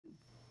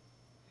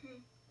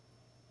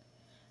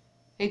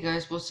Hey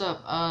guys, what's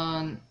up?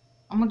 I'm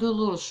gonna do a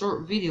little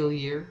short video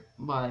here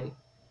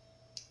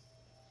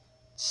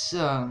it's,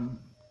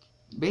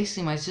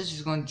 basically my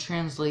sister's going to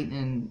translate,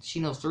 and she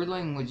knows 3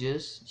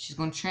 languages. She's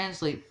going to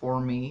translate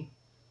for me.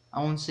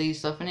 I won't say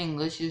stuff in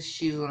English.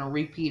 She's going to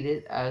repeat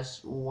it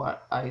as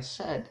what I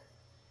said.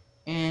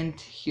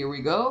 And here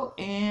we go,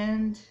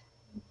 and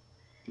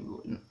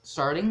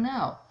starting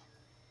now.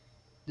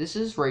 This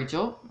is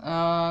Rachel.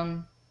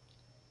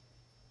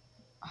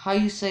 How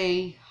you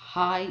say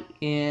hi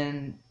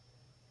in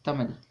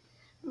Tamil?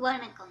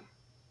 Vanakkam.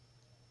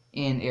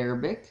 In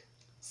Arabic?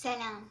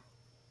 Salam.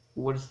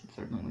 What is the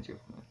third language you're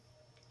from?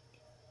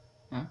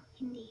 Huh?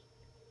 Hindi.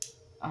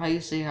 How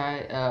you say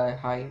hi?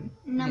 Hi in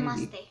Hindi?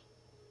 Namaste.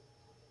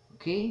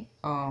 Okay.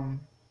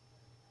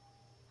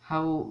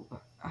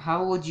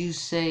 How would you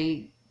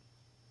say?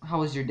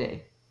 How was your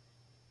day?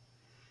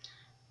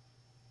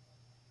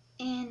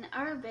 In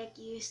Arabic,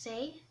 you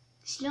say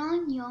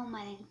Shlon yom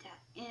alinta.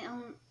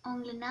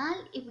 उंगले नाल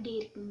इबड़ी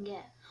रखेंगे.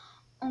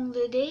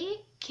 उंगले day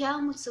क्या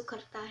मुझसे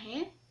करता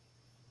है?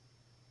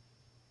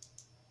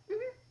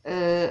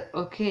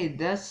 Okay,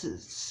 that's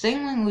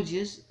same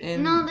languages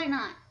and No, they're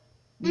not.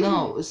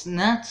 no, it's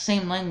not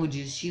same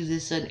languages. She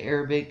just said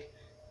Arabic,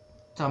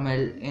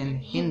 Tamil, and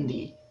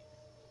Hindi.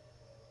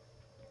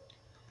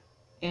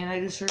 And I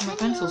just heard my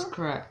pencil's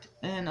cracked.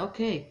 And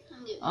okay,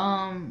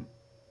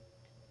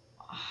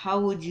 how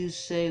would you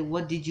say?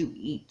 What did you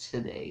eat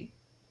today?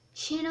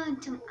 شنو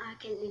أنتم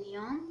آكل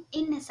اليوم؟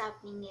 إن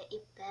سابنينجا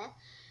إبدا.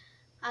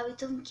 अभी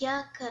तुम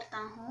क्या करता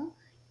हो?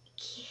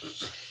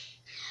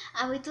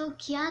 अभी तुम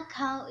क्या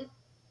खाओ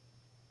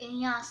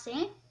यहाँ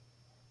से?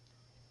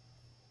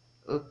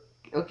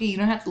 Okay, you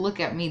don't have to look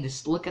at me.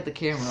 Just look at the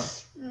camera.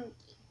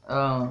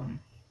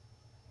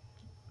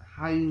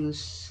 How you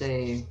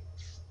say?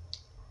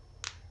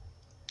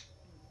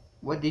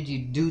 What did you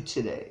do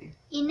today?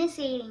 إن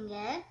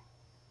سيرينجا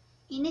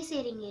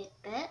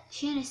إبدا.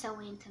 شنو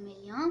سوي أنتم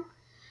اليوم?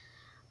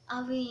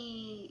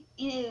 अभी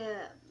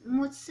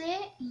मुझसे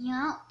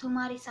यहाँ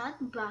तुम्हारे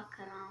साथ बात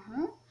कर रहा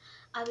हूँ.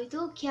 अभी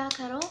तो क्या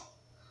करो?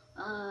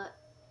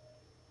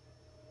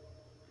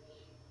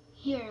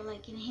 Here,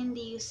 like in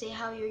Hindi, you say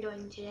how you're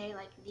doing today.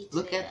 Like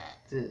look at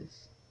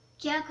this.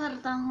 क्या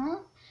करता हूँ?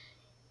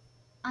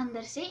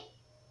 अंदर से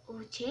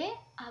पूछे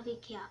अभी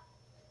क्या?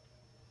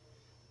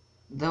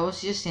 That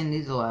was just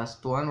Hindi, the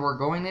last one. We're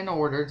going in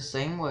order the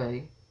same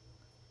way.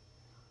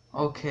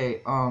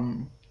 Okay.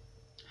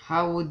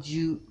 How would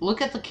you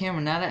look at the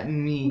camera, not at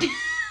me?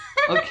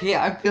 Okay,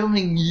 I'm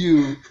filming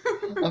you.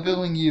 I'm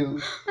filming you.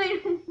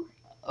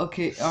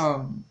 Okay,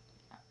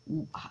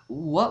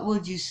 what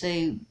would you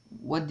say?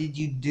 What did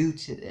you do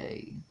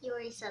today? You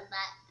already said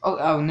that.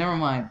 Oh, never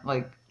mind.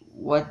 Like,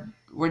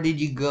 where did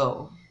you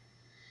go?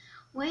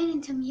 وين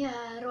انتم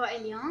يا روع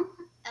اليوم؟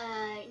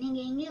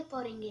 نيجي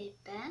بورينجي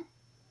بان.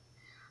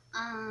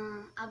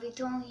 अभी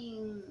तो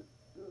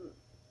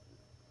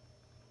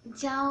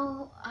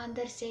जाओ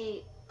अंदर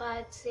से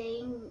बात से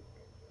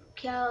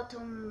क्या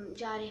तुम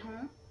जा रहे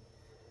हो?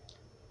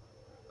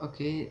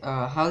 Okay,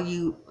 how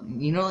you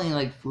know any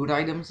like food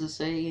items to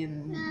say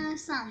in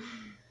some.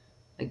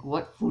 Like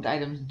what food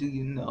items do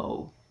you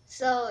know?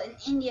 So in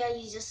India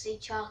you just say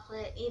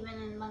chocolate,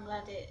 even in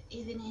Bangladesh,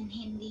 even in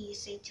Hindi you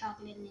say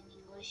chocolate, in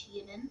English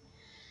even.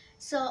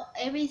 So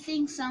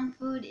everything, some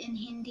food in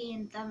Hindi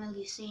and Tamil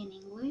you say in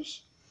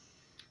English,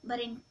 but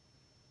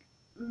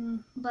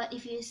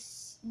if you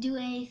do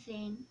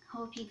anything,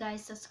 hope you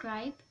guys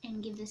subscribe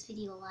and give this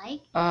video a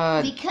like.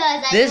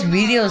 Because this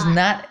video is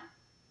not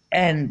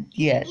end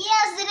yet.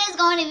 Yes, it is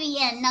going to be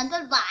end. Now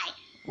goodbye.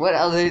 What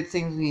other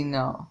things we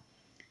know?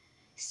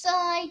 So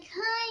I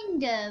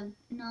kind of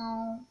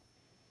know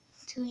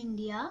to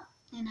India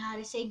and how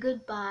to say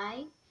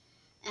goodbye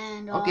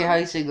and okay, how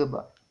do you say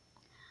goodbye?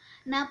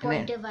 ना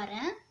point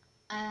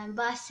वरन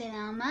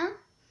बासलामा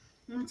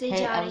मुझे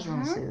जा रही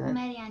हूँ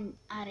मैं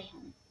आ रही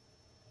हूँ.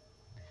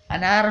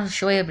 أنا أعرف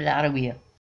شوية بالعربية.